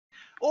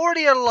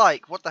Already a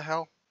like. What the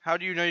hell? How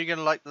do you know you're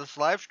gonna like this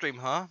live stream,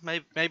 huh?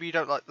 Maybe you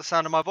don't like the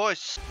sound of my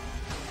voice.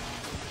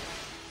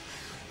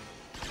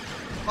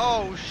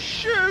 Oh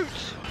shoot!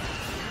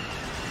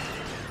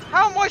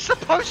 How am I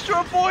supposed to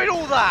avoid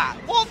all that?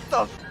 What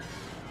the f—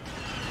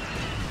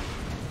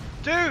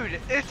 Dude,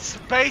 it's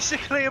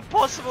basically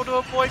impossible to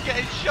avoid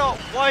getting shot.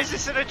 Why is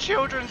this in a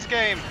children's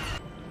game?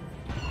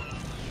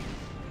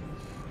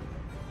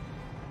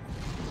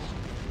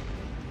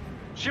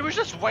 She was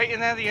just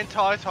waiting there the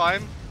entire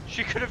time.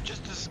 She could have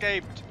just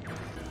escaped.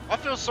 I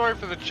feel sorry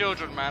for the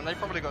children, man. They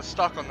probably got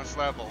stuck on this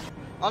level.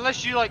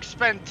 Unless you like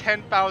spend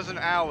 10,000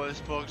 hours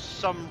for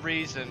some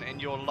reason in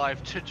your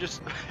life to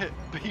just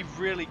be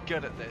really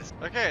good at this.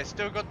 Okay,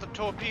 still got the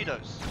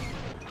torpedoes.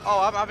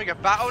 Oh, I'm having a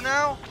battle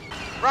now?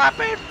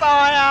 Rapid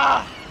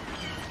fire!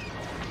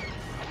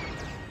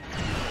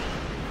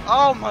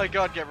 Oh my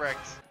god, get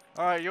wrecked.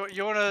 Alright,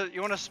 you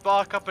wanna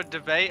spark up a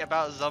debate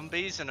about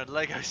zombies in a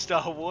Lego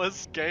Star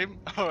Wars game?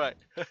 Alright.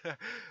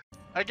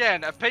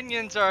 Again,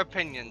 opinions are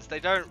opinions. They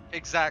don't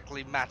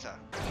exactly matter.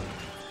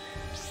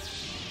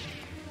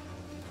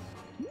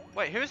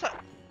 Wait, who is that?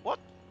 What?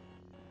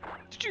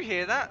 Did you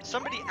hear that?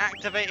 Somebody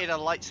activated a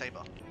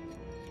lightsaber.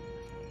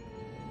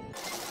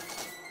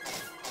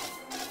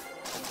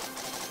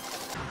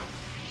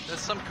 There's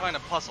some kind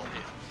of puzzle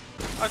here.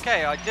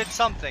 Okay, I did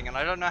something and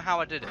I don't know how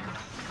I did it.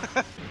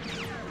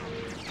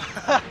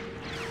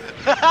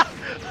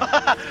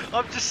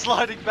 I'm just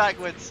sliding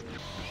backwards.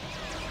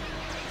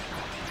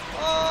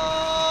 Oh!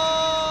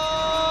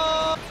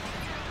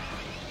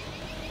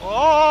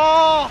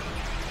 Oh!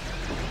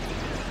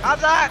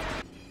 Have that!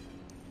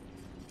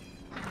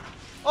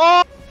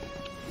 Oh!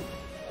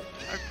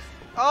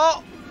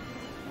 Oh!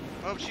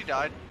 Oh, she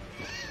died.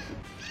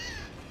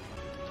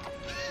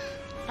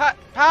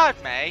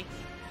 Padme?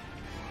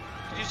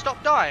 Could you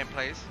stop dying,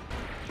 please?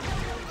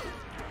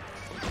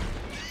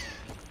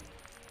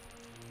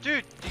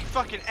 Dude, you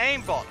fucking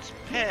aimbots,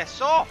 piss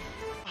off!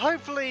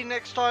 Hopefully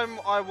next time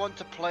I want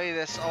to play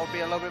this, I'll be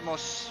a little bit more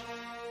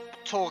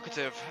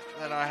talkative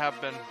than I have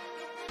been.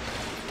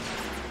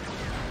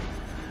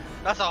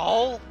 That's a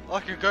hole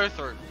I could go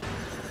through.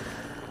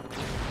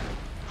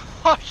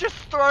 I just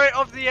throw it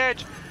off the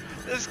edge.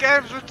 This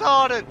game's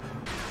retarded.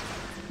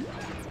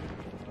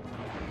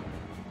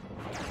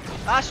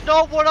 That's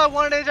not what I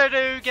wanted to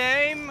do,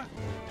 game.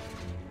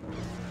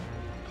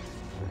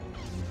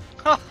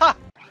 Haha.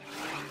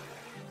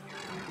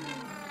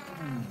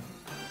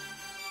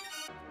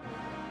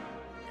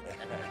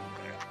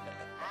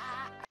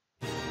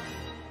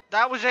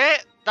 That was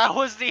it? That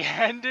was the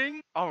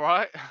ending?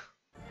 Alright.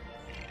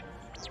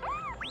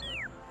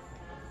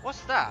 What's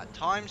that?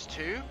 Times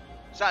 2?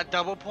 Is that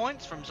double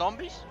points from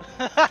zombies?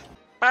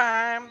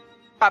 Bam!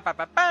 Bam! Bam!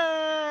 Bam!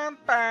 Bam!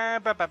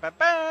 Bam! Bam! Bam!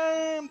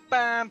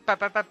 Bam! Bam!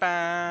 Bam!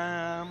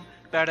 Bam!